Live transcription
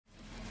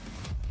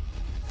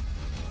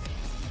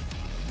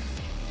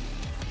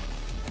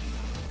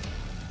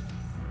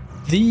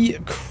The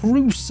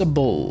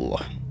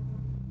Crucible.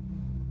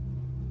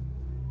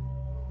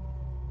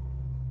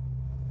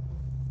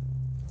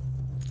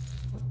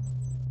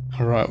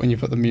 Alright, when you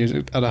put the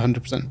music at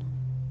 100%.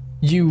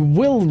 You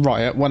will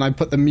riot when I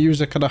put the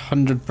music at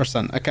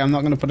 100%. Okay, I'm not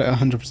going to put it at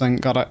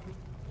 100%. Got it.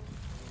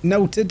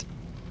 Noted.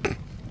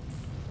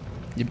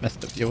 You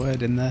messed up your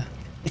word in there.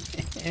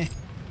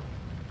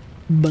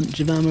 Bunch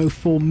of ammo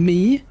for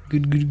me.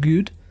 Good, good,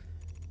 good.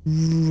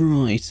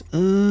 Right.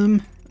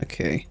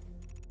 Okay.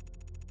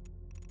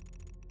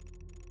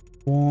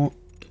 What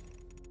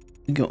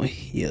we got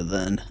here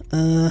then?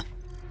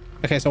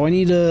 Okay, so I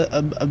need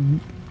a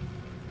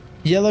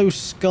yellow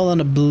skull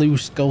and a blue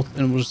skull,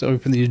 and we'll just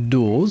open these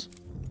doors.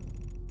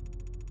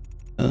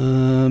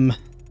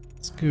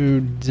 Let's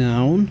go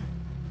down.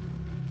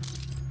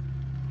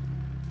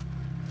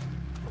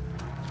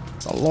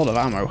 It's a lot of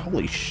ammo.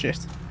 Holy shit!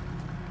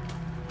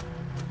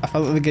 I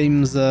felt like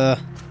the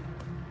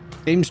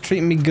game's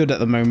treating me good at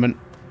the moment,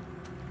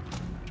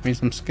 which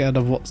means I'm scared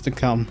of what's to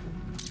come.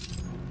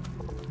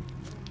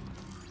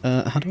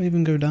 How do I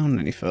even go down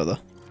any further?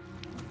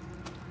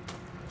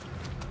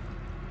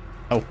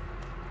 Oh.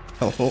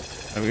 Teleport.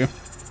 There we go.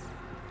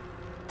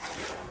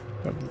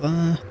 Grab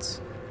that.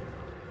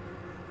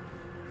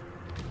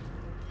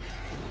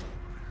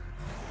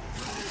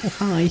 Oh,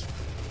 hi.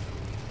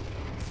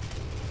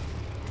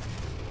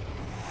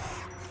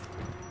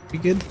 We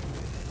good?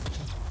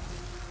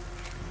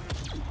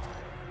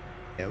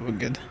 Yeah, we're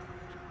good.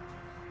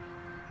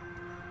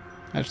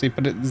 Actually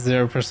put it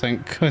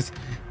 0%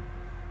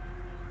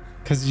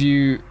 because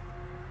you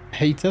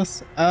hate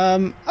us.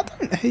 I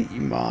don't hate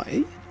you,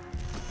 Marty.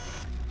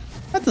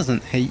 That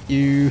doesn't hate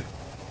you.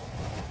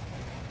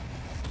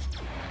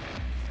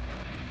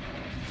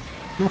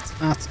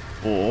 Not at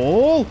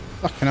all.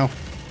 Fucking hell.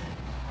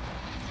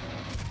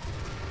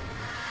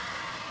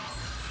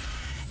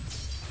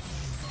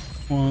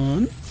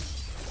 One.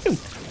 Two.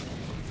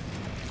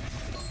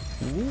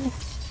 Ooh.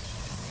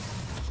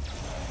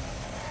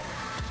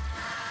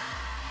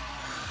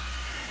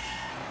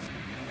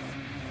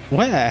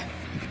 Where?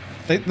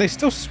 They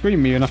still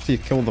scream you after you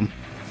kill them.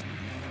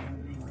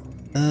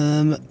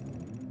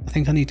 I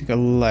think I need to go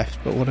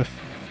left, but what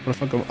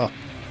if I go up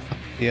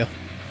here?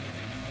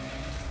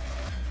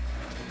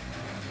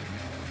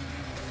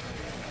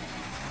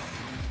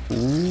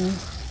 Ooh.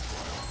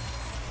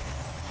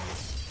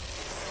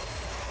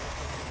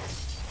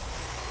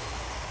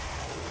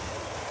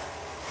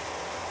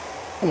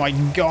 Oh my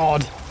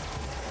god!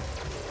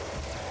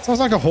 Sounds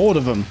like a horde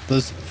of them.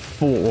 There's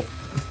 4.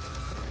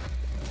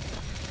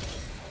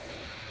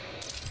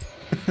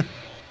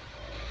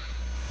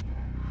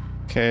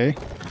 Okay.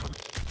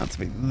 That's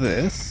me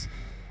this.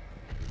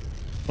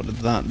 What did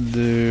that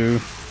do?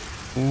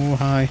 Oh,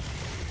 hi.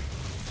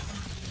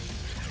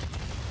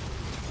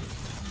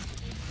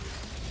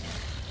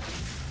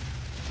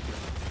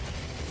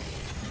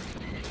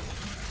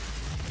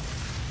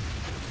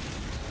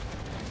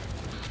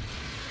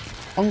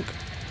 Bonk.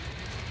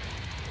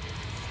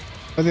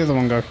 Where'd the other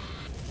one go?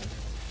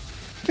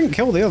 I didn't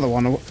kill the other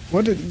one.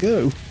 Where did it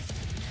go?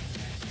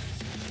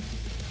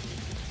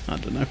 I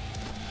don't know.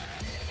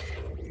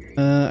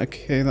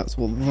 Okay, that's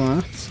all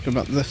that. Let's go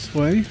back this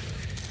way.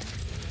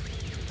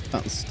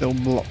 That's still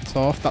blocked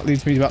off. That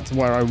leads me back to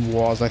where I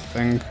was, I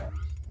think.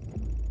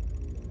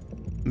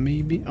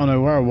 Maybe? Oh no,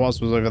 where I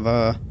was over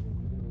there.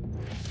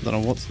 I don't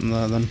know what's in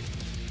there then.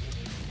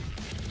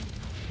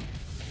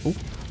 Oh.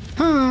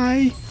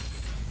 Hi!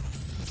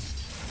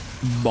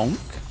 Bonk.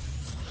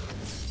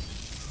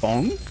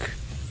 Bonk.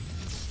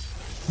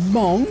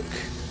 Bonk.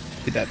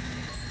 You're dead.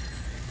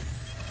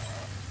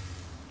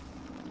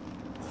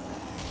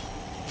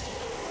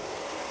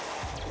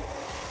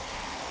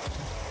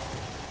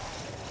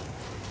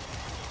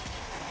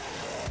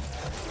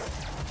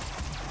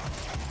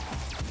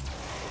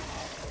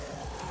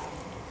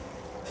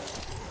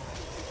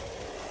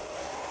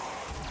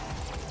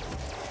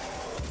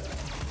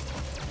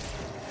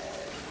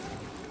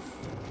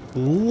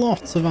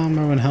 Lots of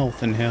ammo and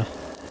health in here.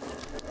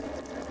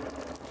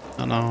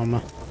 And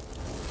armor.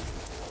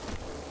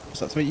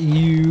 So that's what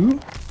you...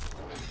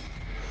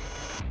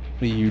 What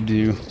do you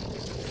do?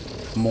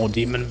 More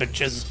demon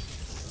bitches.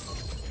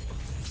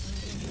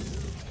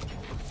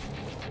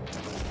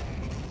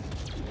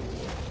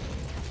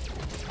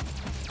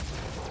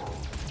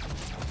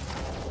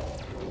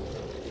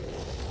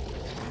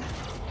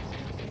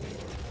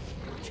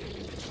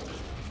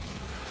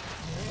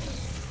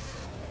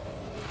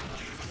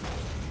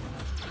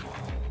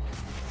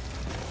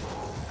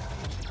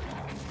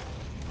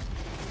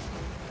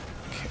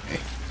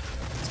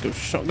 Go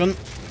shotgun.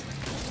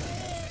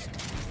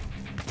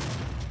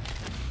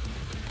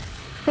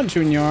 Punch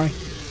you in your eye.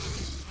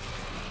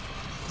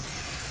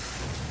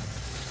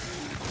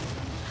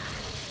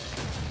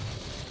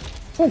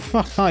 Oh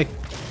fuck, hi.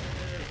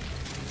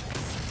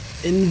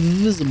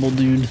 Invisible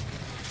dude.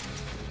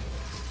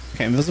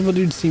 Okay, invisible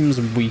dude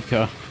seems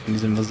weaker when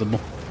he's invisible.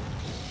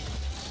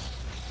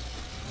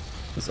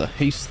 There's a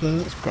haste there,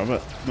 let's grab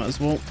it, might as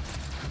well.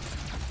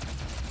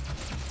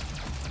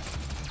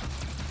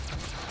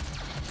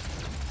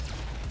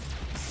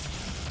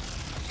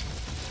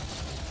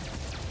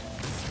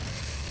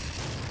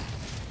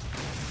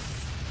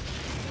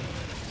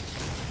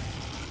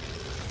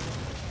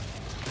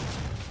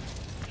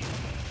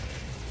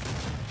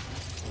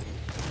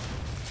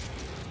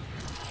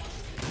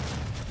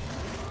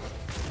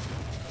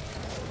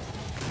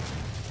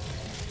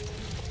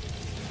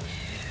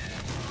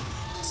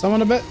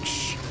 Summon a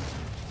bitch.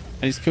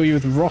 I need to kill you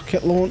with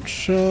rocket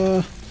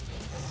launcher.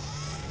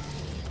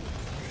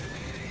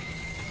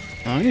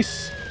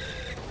 Nice.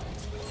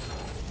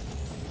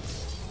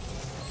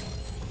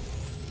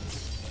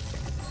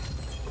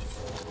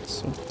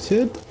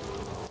 Sorted.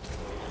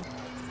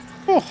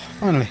 Oh,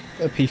 finally,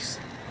 a piece.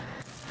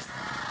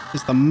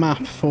 Here's the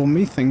map for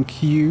me,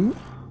 thank you.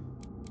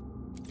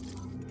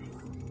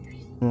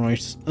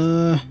 Right,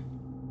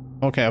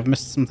 okay, I've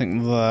missed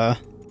something there.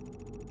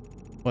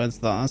 Where's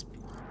that? That's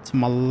to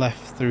my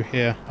left through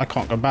here. I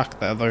can't go back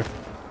there though.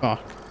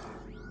 Fuck.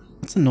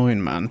 That's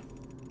annoying, man.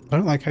 I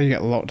don't like how you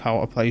get locked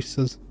out of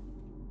places.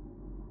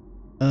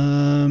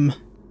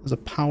 There's a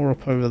power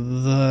up over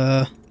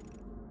there.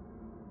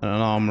 And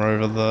an armor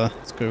over there.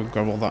 Let's go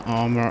grab all that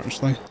armor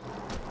actually.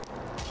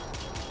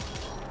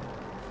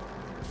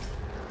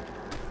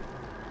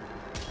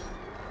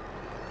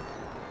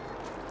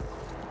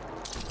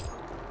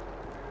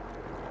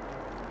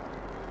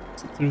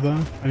 Is it through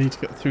there? I need to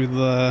get through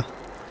there.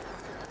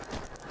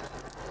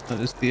 That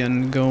is the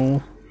end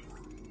goal.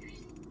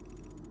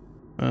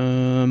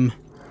 Oh,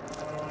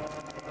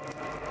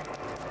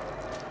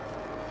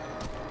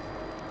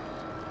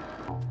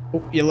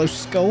 yellow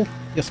skull.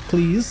 Yes,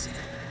 please.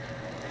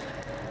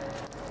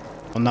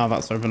 Oh, now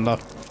that's opened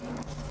up.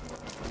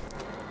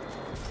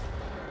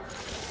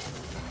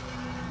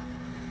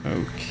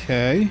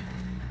 Okay.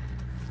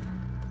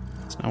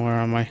 So now where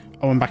am I?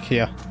 Oh, I'm back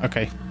here.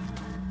 Okay.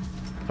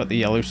 Put the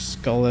yellow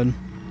skull in.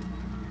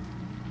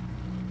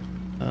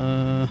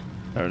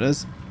 There it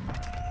is.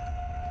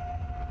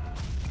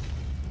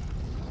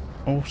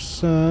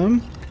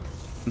 Awesome.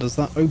 Does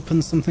that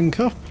open something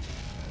up?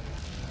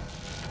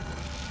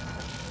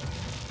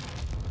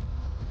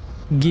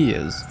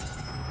 Gears.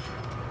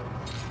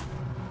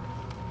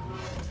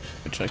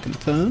 Which I can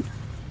turn.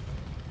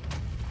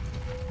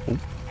 Oh.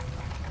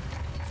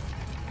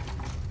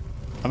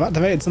 I've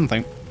activated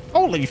something.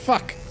 Holy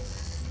fuck!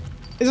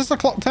 Is this a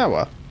clock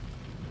tower?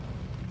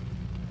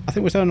 I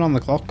think we're turning on the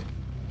clock.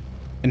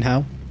 In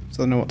hell.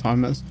 So they know what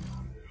time it is.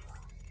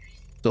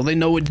 So they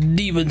know it's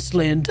demon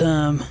slaying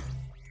time.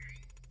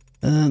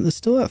 There's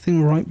still that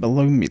thing right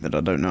below me that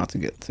I don't know how to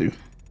get to.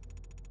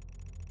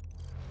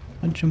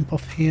 I jump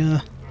off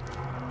here.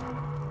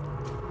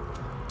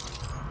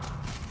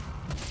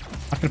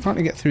 I can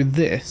apparently get through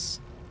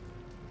this.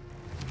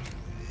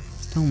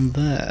 It's down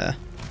there.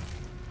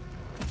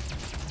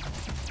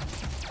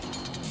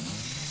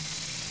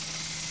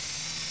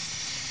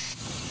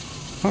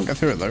 Can't get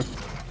through it though.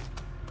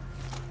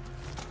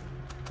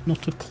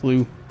 Not a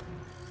clue.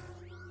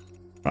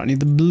 Right, I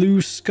need the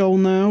blue skull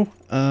now.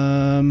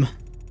 I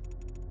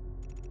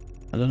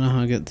don't know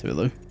how I get to it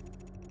though.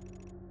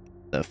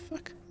 The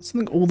fuck? There's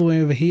something all the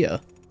way over here.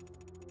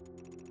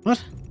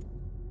 What?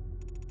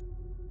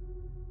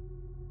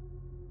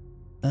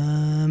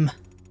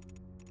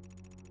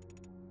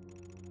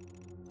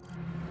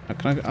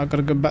 I've got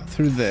to go back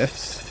through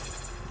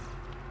this.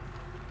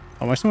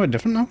 Oh, am I somewhere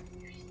different now?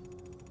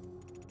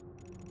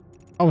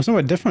 Oh, it's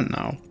somewhere different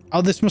now.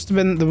 Oh, this must have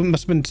been, there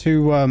must have been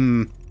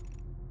two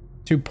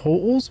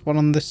portals. One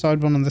on this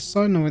side, one on this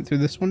side, and I went through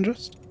this one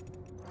just.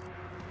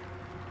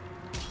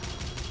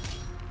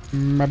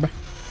 Maybe.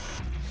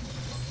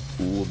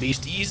 Ooh,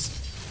 beasties.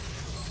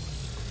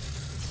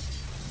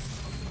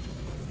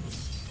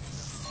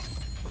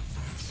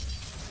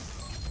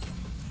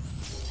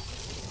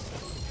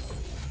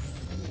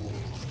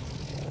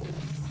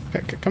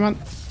 Okay, come on.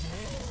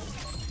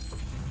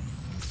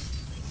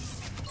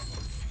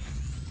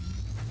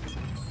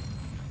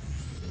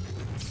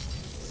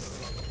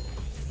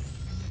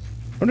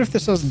 I wonder if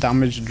this has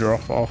damage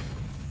drop off.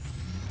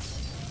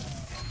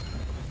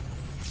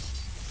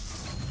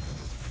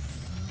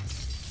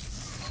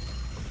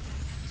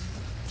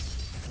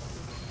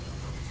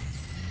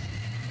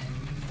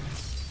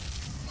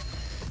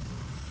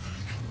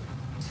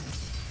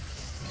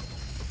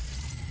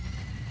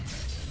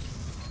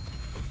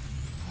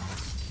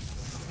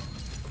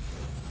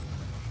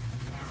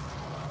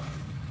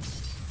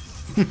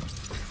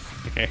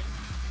 Okay.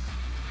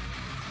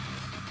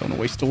 Don't want to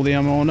waste all the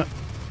ammo on it.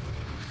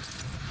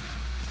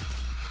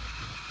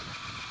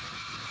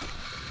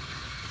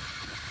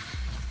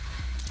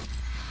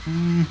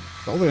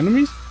 All the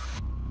enemies?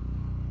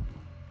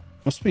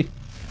 Must be.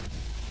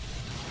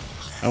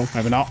 Oh,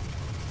 maybe not.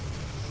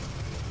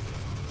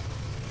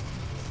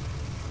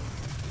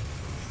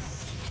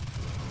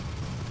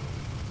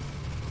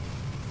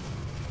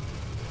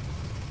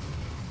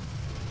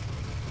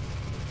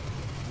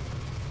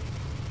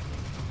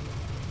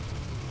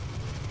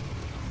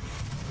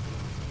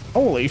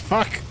 Holy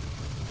fuck!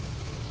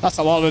 That's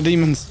a lot of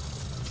demons.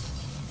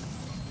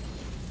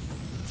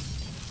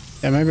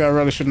 Yeah, maybe I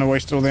really shouldn't have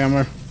wasted all the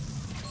ammo.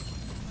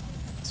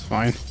 It's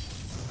fine.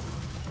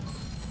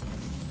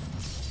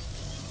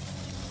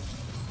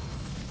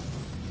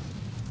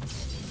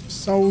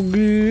 So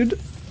good.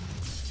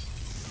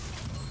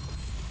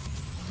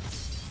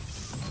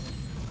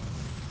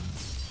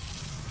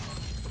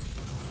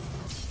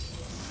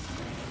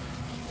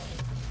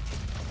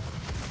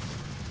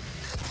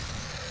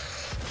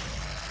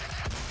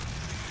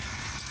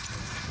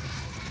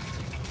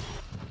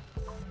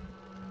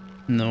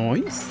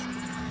 Nice.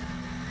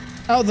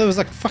 Oh, there was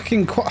like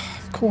fucking...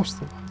 Of course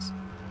there was.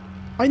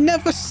 I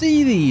never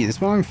see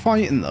these when I'm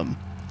fighting them.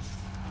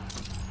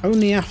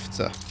 Only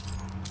after.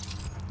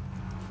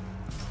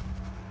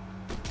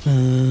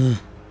 It's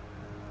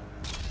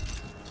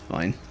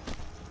fine.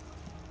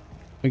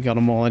 We got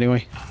them all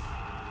anyway.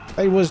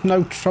 There was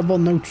no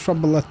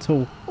trouble at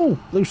all. Oh,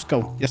 blue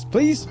skull. Yes,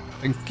 please.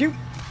 Thank you.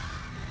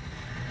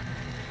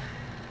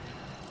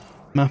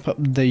 Map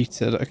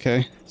updated.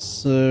 Okay.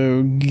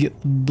 So, get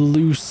the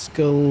blue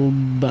skull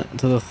back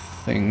to the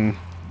thing.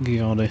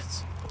 Got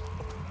it.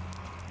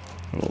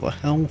 All the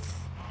health.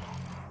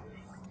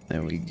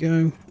 There we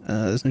go.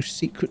 There's no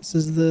secrets,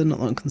 is there? Not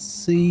that I can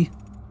see.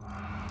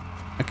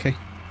 Okay.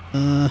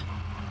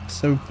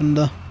 It's opened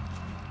up.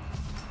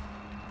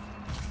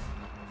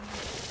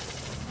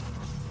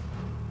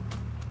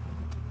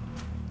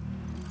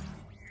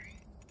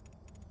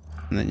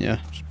 And then, yeah,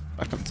 just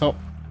back up top.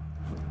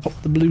 Pop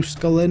the blue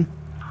skull in.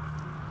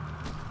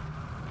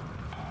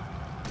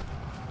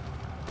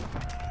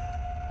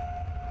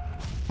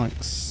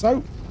 Like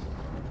so.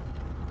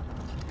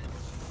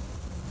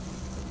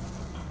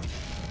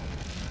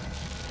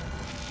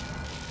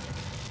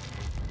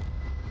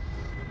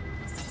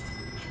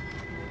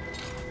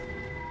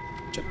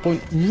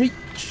 Checkpoint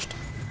reached.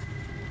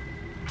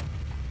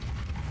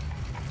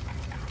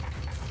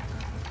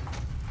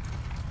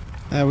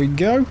 There we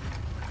go.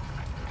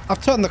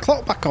 I've turned the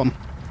clock back on.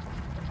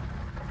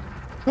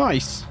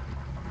 Nice.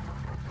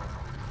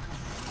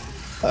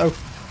 Uh-oh.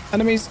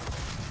 Enemies.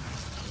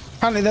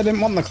 Apparently they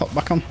didn't want the clock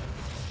back on.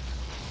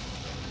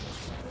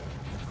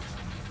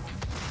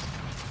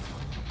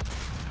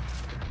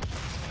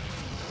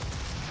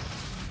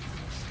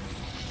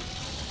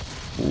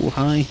 Oh,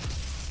 hi.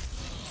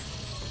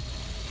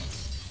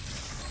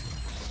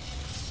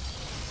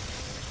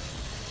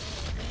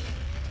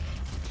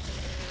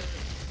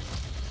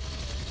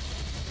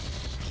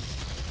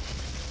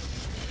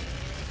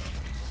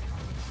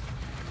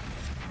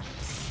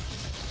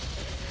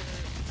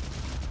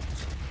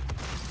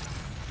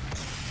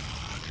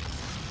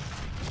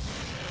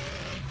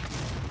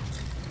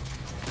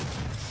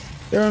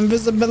 Their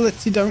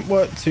invisibility don't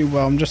work too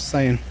well, I'm just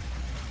saying.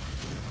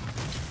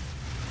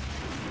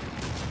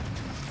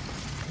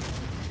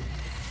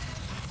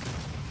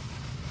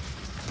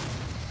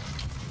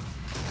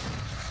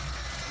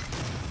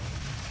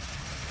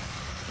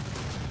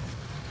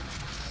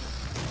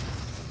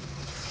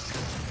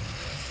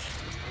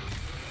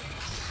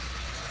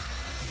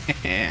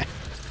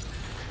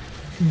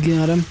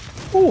 Got him.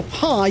 Oh,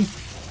 hi.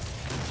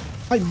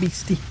 Hi,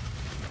 beastie.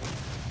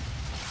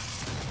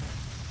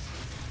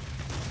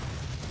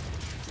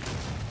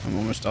 I'm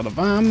almost out of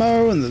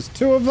ammo, and there's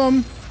two of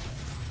them.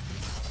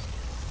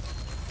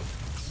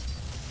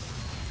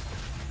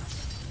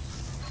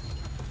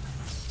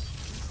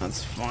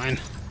 That's fine.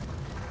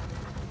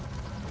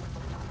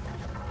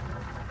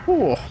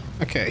 Oh,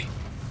 okay.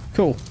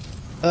 Cool.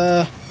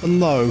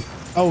 Below.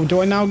 Oh,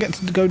 do I now get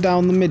to go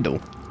down the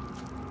middle?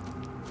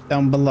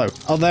 Down below.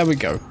 Oh, there we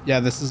go. Yeah,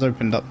 this is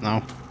opened up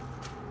now.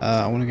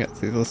 I want to get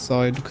to the other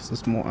side because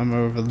there's more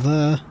ammo over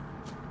there.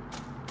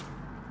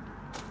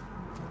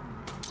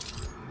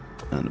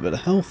 And a bit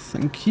of health,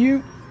 thank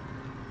you.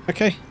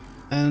 Okay,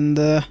 and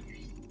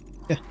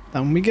yeah,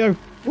 down we go.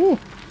 Ooh.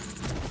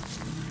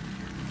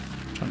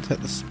 Trying to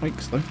hit the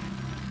spikes though.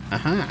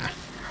 Aha.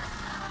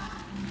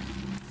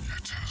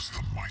 Yet as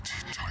the mighty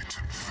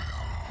Titan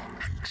fell,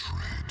 and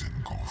dread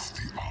engulfed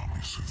the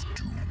armies of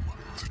doom,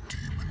 the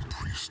demon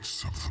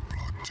priests of the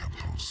blood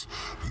temples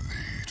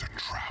laid a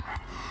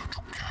trap to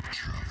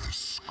capture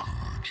this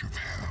scourge of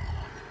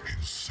hell,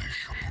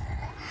 insatiable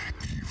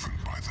even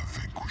by the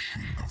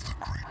vanquishing of the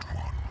Great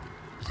One.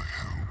 The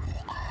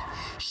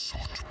Hellwalker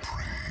sought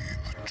prey in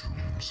the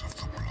tombs of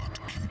the Blood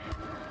Keep,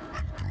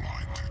 and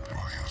blinded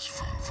by his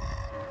fervor,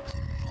 the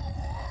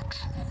lure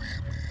drew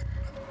him in.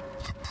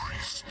 The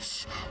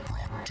priests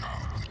brought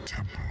down the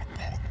temple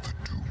upon the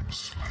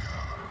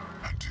Doomslayer,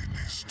 and in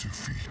his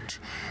defeat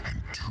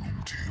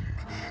entombed him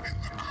in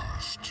the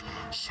cursed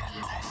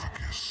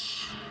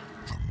sarcophagus.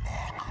 The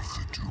mark of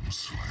the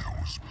Doomslayer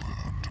was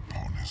burned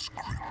upon his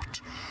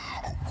crypt,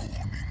 a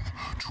warning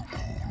to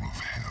all of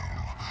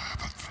hell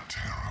that the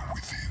terror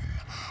within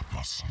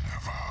must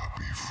never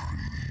be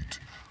freed.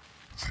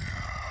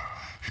 There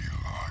he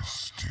lies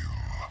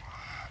still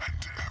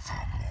and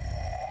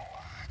evermore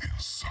in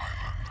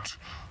silent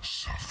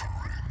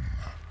suffering.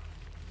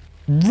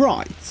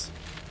 Right.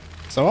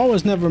 So I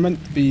was never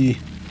meant to be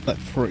let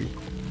free,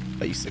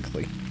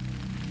 basically.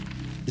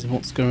 Is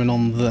what's going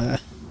on there.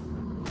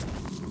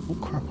 Oh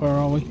crap, where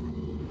are we?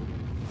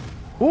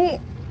 Oh!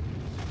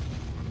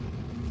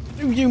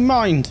 Do you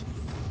mind?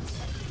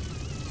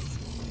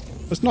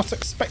 Was not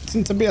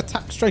expecting to be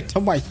attacked straight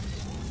away.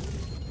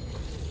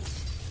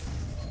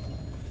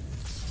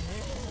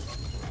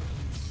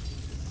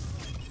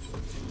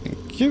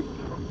 Thank you.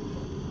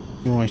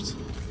 Right.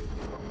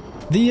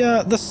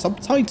 The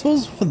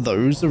subtitles for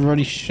those are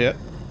really shit.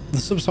 The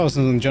subtitles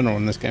in general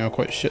in this game are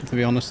quite shit, to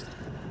be honest.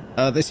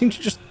 They seem to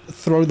just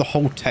throw the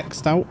whole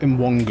text out in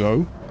one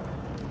go.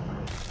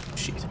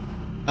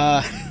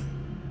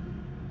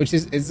 Which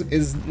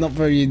is not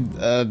very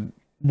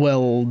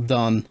well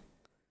done,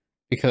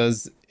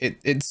 because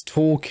it's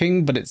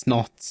talking, but it's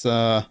not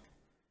at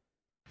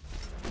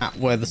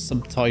where the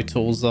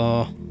subtitles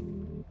are.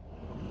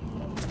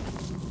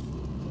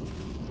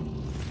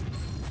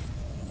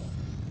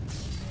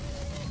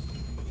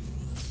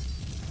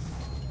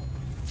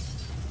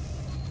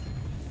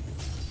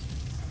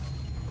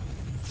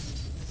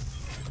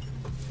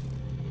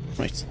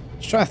 Right,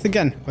 let's try it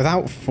again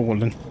without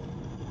falling.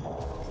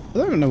 I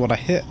don't even know what I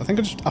hit. I think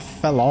I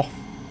fell off.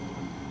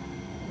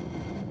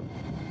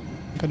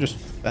 I think I just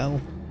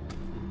fell.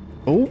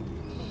 Oh.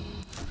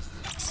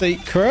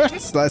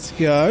 Secrets, let's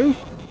go.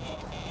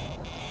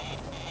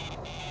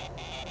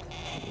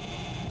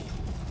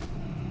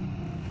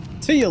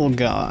 Teal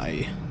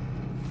guy.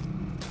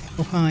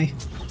 Oh, hi.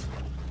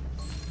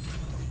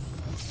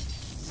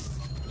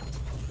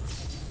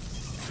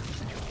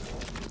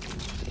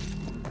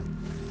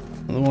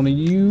 Another one of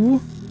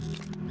you.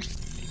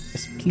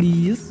 Yes,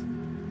 please.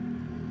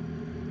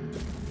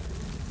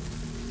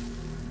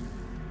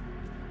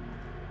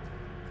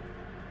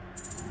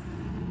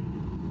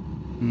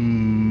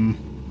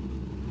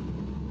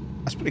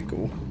 That's pretty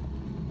cool.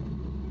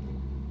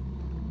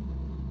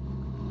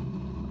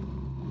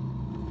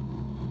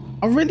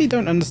 I really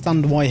don't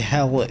understand why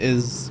hell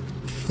is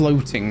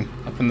floating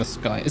up in the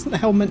sky. Isn't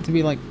hell meant to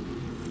be like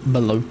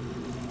below?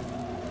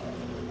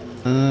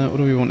 What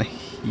do we want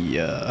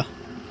here?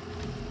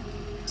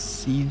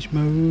 Siege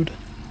mode.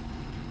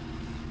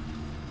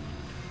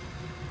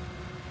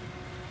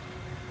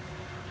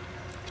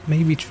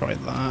 Maybe try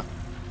that.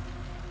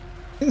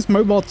 I think this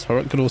mobile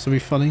turret could also be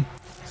funny.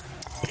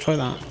 We'll try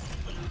that.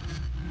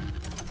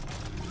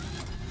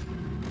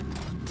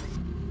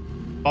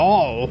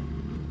 Oh!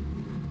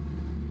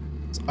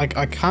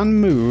 I can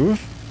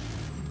move.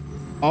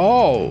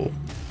 Oh!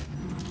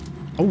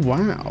 Oh,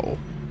 wow.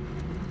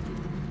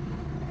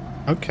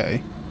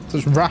 Okay. So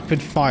it's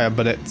rapid fire,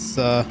 but it's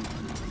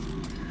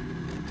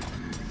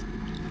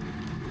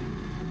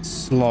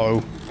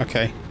slow.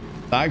 Okay.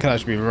 That could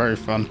actually be very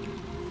fun.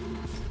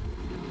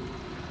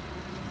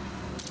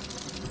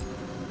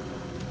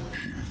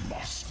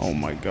 Oh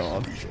my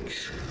god.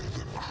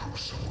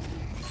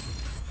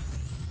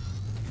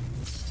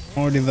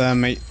 Already there,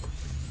 mate.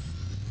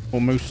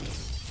 Almost.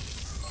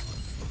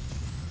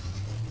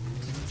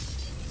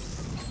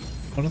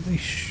 What are they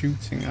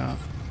shooting at?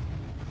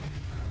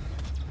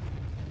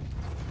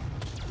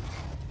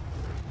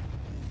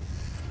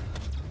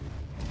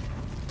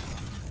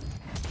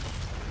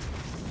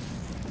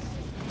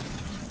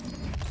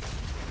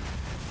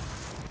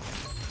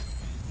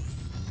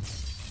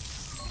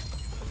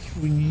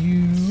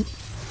 You.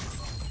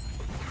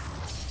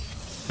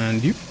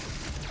 And you.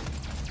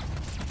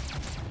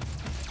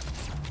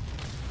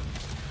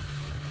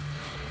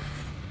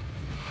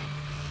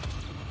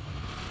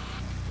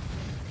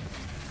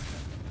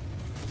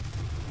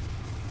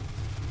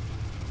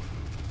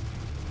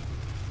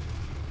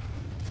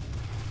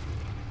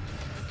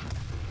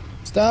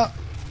 Stop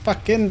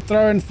fucking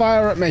throwing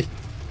fire at me.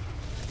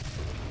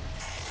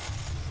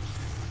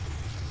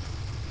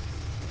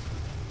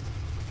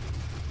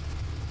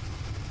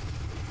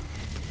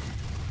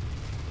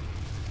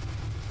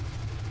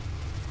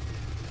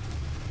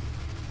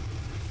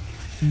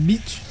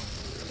 Bitch.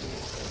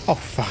 Oh,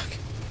 fuck.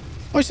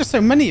 Oh, it's just so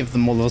many of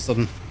them all of a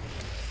sudden.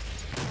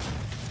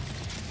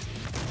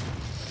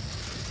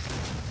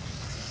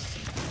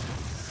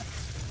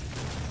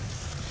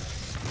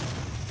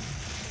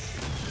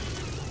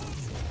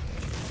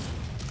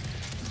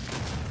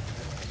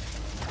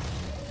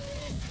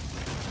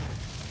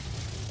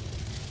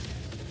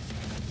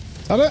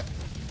 Is that it?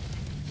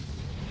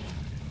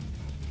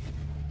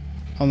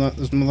 Oh, no,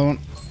 there's another one.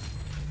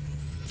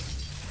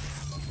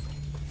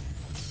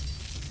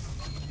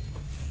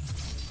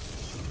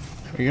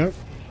 There we go.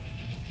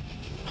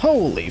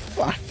 Holy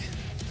fuck.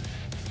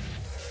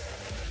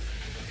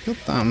 God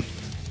damn.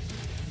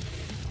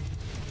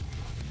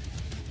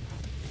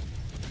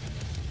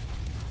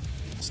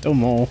 Still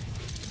more.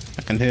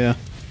 I can hear.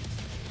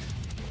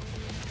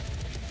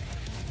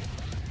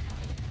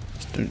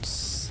 Just don't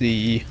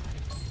see.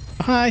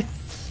 Oh, hi.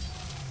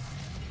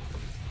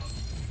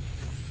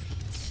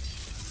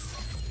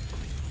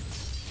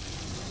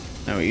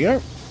 There we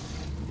go.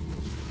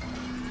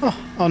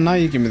 Oh, now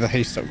you give me the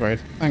haste upgrade.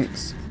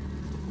 Thanks.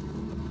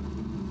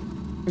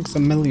 Thanks a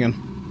million.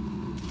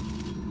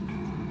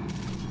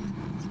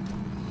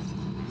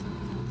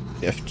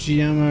 The FG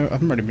ammo. I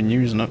haven't really been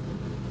using it.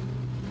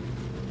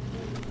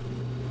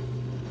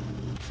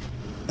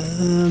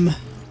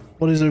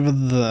 What is over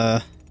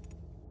there?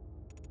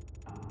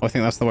 Oh, I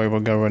think that's the way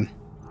we're going.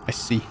 I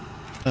see.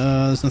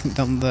 There's nothing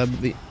down there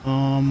but the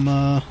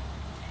armor.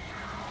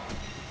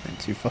 Ain't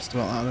too fussed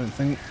about that, I don't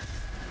think.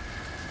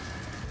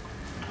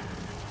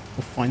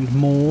 We'll find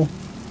more.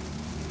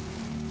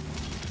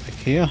 Like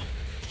here.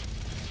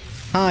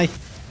 Hi.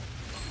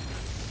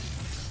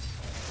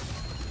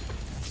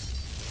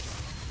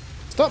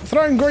 Stop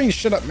throwing green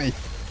shit at me.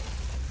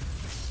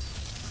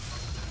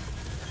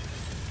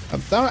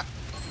 God damn it.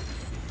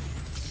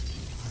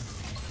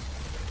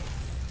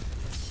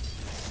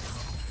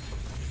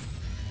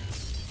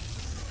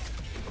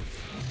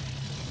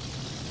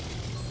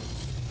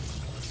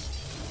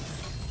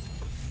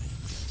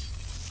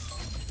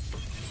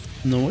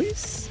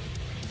 Nice.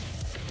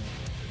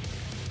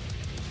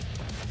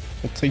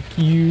 I'll take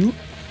you.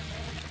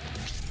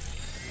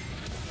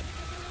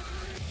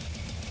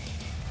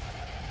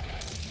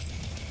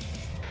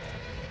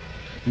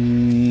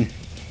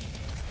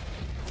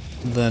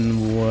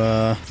 Then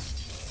where are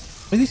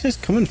these guys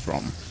coming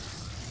from?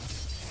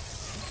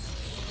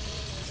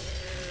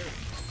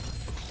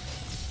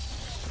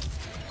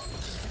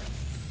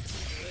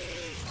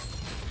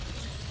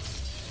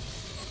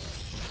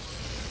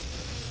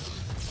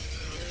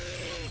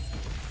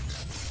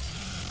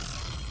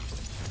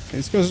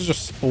 These guys are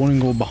just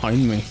spawning all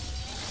behind me.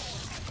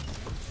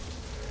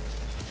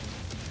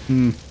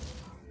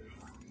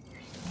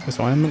 Okay,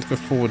 so I am meant to go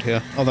forward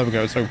here. Oh, there we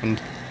go. It's opened.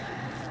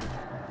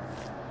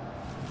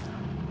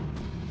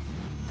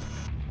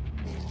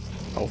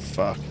 Oh,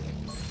 fuck.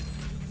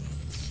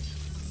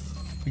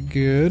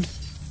 Good.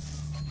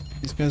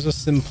 These guys are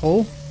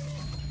simple.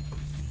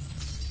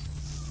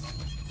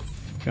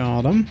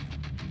 Got them.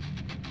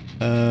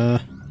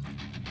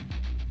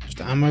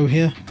 Just ammo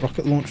here.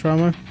 Rocket launcher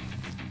ammo.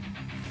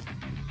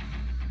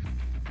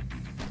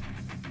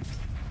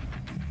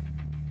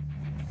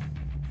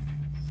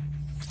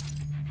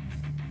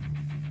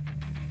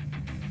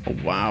 Oh,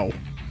 wow.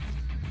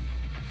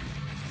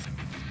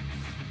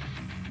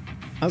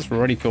 That's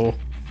really cool.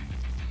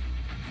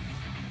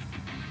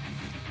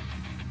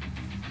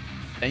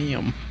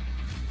 Damn.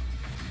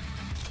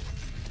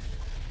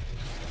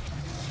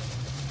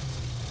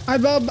 Hi,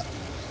 bub.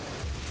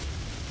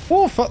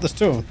 Oh, fuck, there's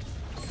two of them.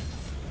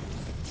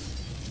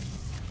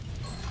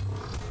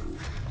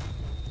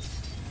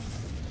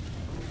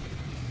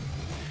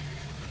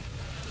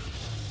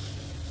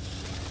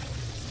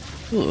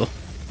 Ugh.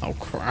 Oh,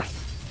 crap.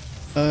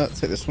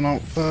 Take this one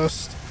out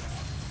first.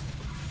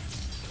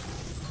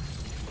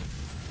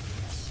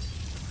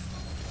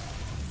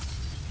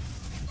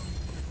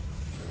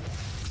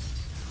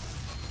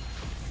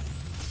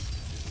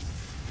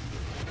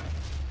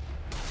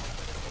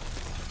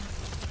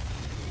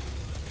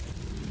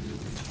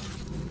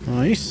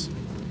 Nice.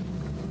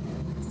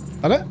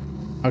 That it?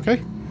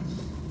 Okay.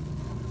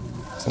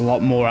 It's a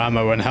lot more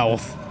ammo and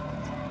health.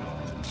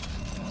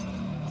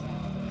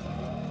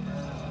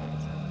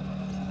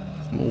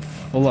 I'm all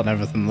full on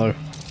everything though.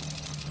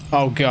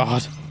 Oh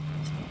god.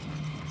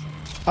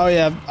 Oh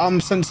yeah, I'm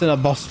sensing a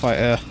boss fight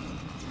here.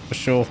 For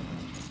sure.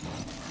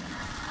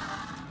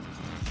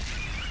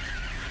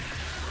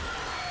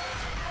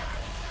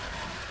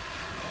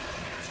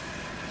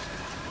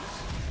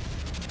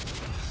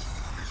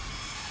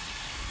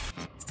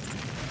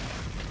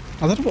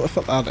 I don't know what the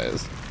fuck that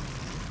is.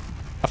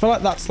 I feel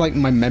like that's like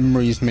my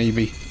memories,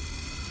 maybe.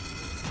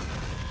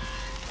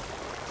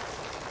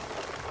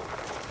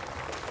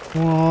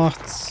 What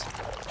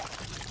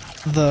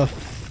the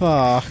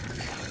fuck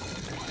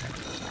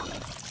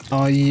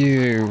are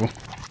you?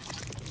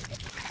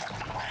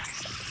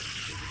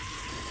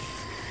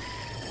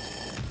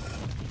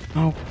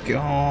 Oh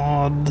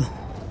god.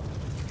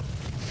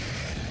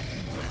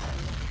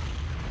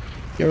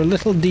 You're a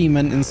little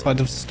demon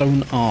inside of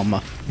stone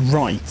armor.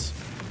 Right.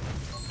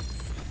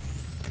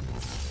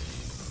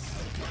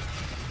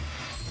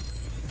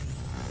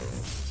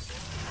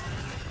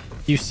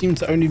 You seem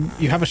to only...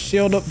 You have a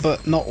shield up,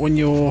 but not when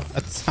you're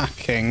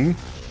attacking.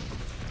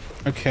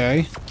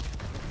 Okay.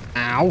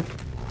 Ow.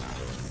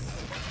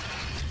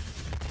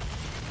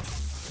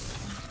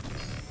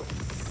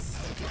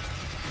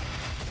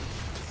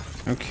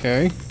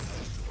 Okay.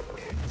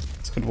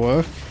 This could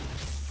work.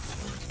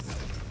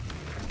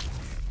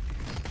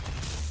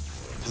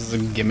 This is a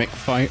gimmick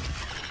fight.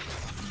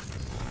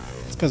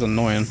 This guy's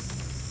annoying.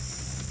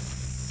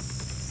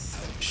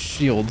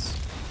 Shields.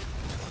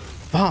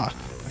 Fuck.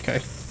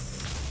 Okay.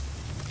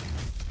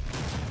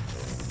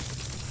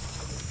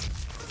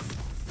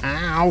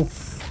 Ow!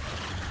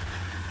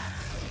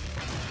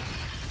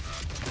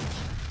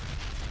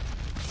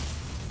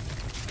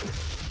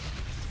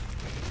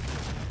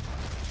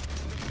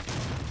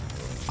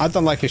 I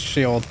don't like his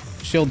shield.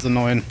 Shield's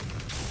annoying.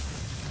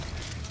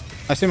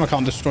 I assume I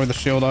can't destroy the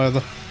shield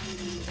either.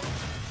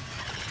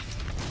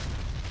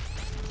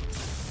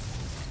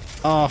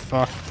 Oh,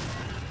 fuck.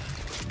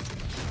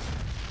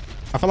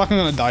 I feel like I'm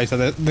gonna die to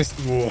this.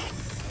 Whoa.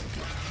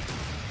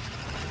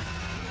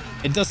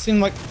 It does seem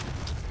like...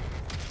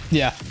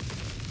 Yeah.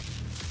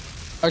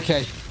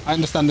 Okay, I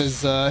understand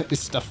his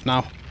stuff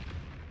now.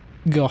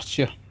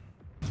 Gotcha.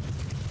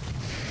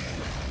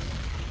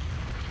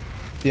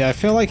 Yeah, I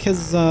feel like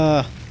his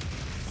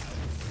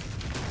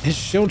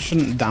shield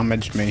shouldn't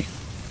damage me.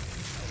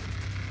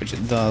 Which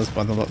it does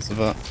by the looks of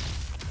it.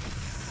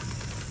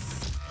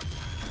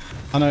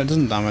 Oh no, it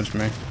doesn't damage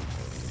me.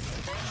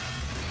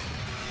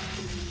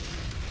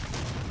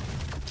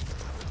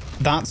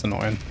 That's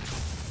annoying.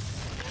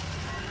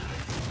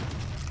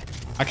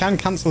 I can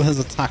cancel his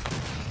attack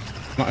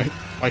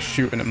by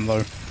shooting him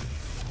though.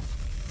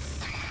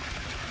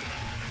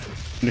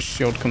 And his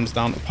shield comes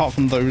down, apart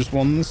from those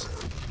ones.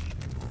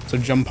 So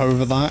jump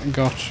over that,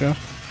 gotcha.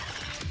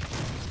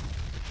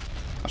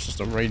 That's just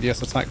a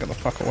radius attack, get the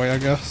fuck away I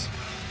guess.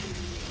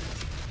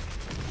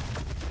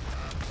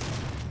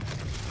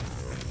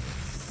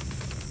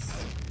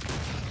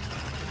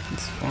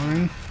 That's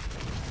fine.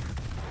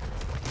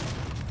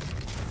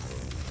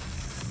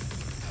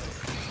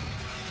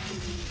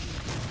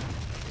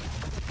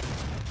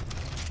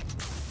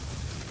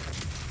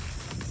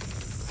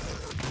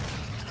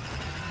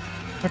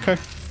 Okay.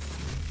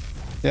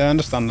 Yeah, I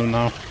understand them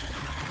now.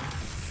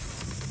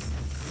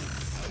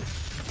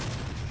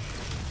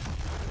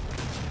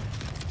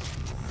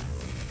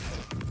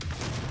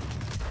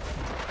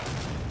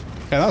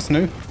 Okay, that's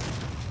new.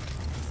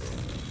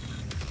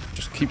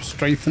 Just keep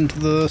strafing to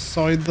the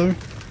side though.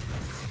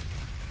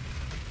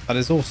 That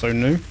is also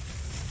new.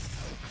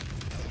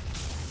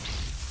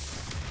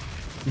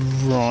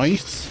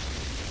 Right.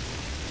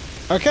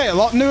 Okay, a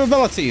lot of new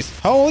abilities.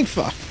 Holy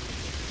fuck.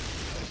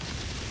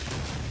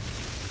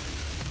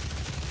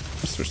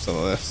 Let's switch to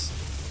this.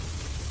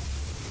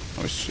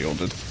 Oh, he's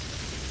shielded.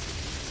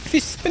 If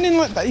he's spinning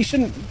like that, he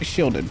shouldn't be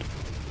shielded.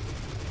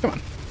 Come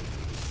on.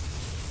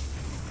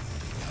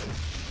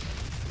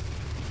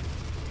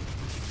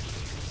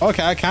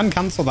 Okay, I can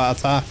cancel that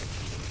attack.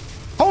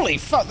 Holy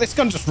fuck, this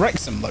gun just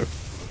wrecks him though.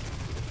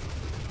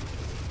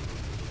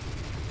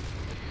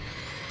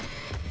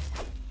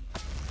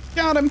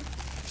 Got him.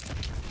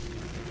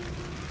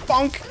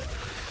 Bonk.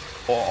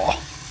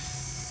 Oh.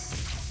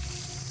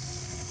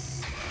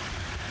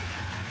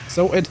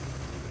 Sorted.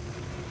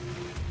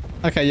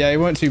 Okay, yeah, it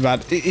weren't too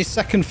bad. His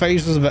second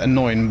phase was a bit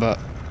annoying, but...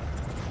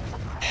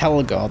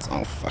 Hell gods.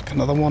 Oh, fuck,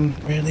 another one?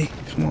 Really?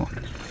 Come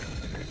on.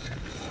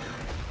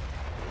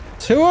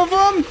 2 of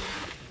them?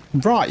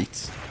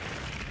 Right.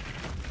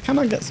 Can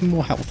I get some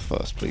more health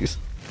first, please?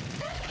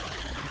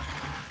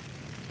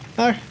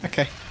 No?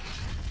 Okay.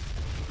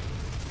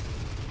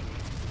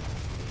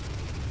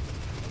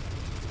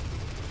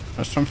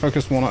 Let's try and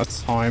focus one at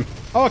a time.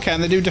 Oh, okay,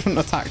 and they do different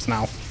attacks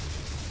now.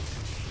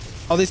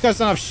 Oh, these guys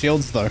don't have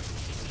shields, though.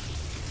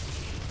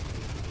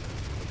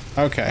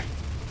 Okay.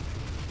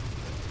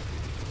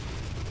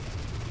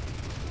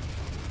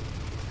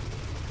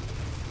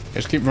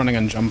 Just keep running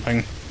and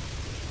jumping.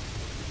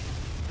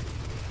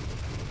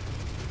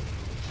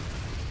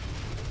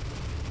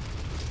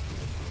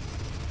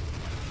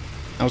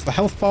 Now, is the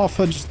health bar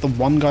for just the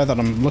one guy that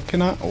I'm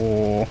looking at,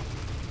 or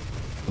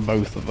for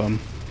both of them?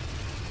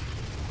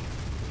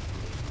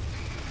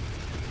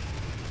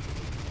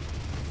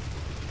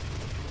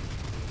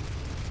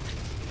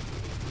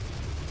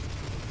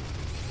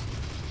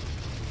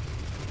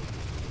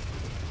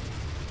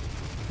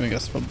 I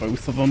guess for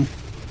both of them.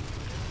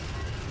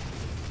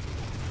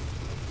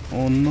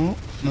 Or not?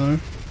 No.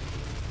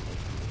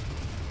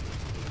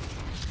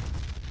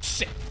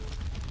 Shit.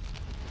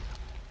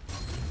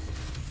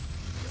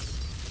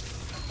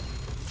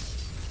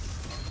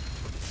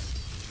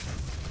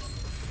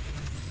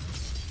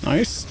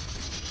 Nice.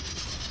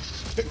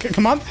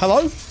 Come on.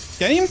 Hello?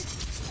 Game?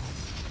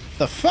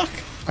 The fuck?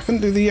 I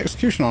couldn't do the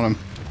execution on him.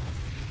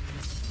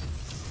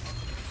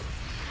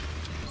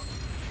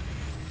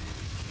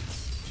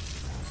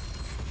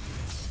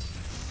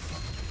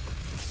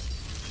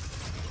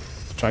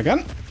 Try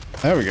again.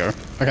 There we go.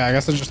 Okay, I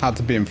guess I just had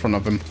to be in front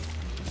of him.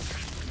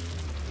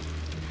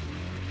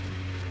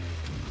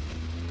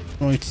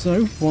 Right,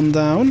 so one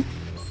down.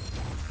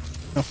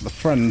 Now for the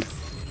friend.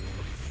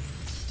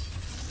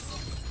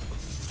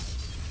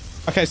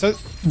 Okay, so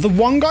the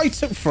one guy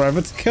took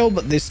forever to kill,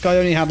 but this guy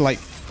only had like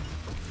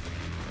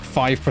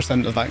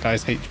 5% of that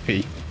guy's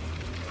HP.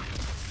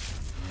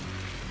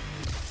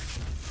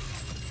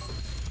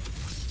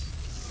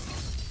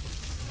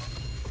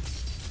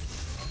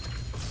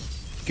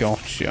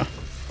 Gotcha.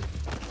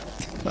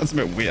 That's a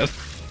bit weird.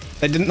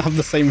 They didn't have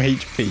the same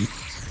HP.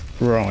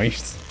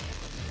 Right.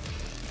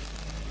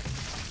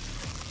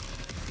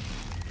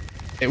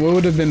 It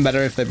would have been better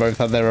if they both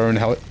had their own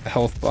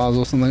health bars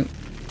or something.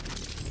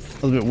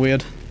 That was a bit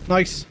weird.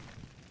 Nice.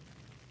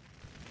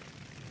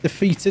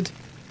 Defeated.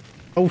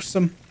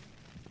 Awesome.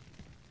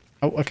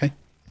 Oh, okay.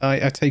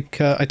 I take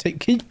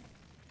key.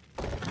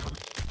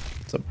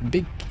 It's a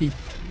big key.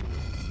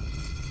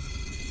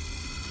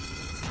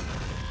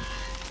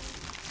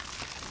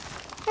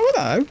 Oh,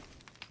 hello.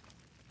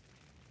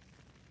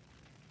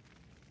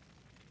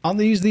 Aren't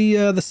these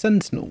the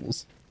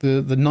sentinels?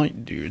 The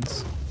night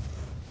dudes?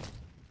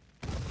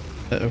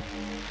 Uh-oh.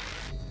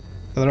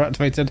 So they're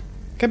activated.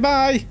 Okay,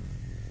 bye.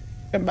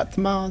 Going back to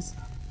Mars.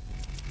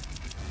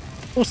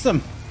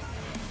 Awesome.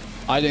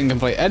 I didn't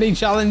complete any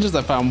challenges.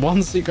 I found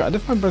one secret. I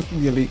did find both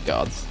of the elite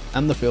guards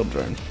and the field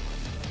drone.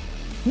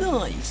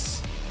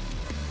 Nice.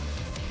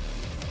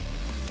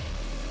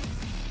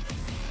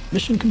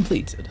 Mission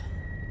completed.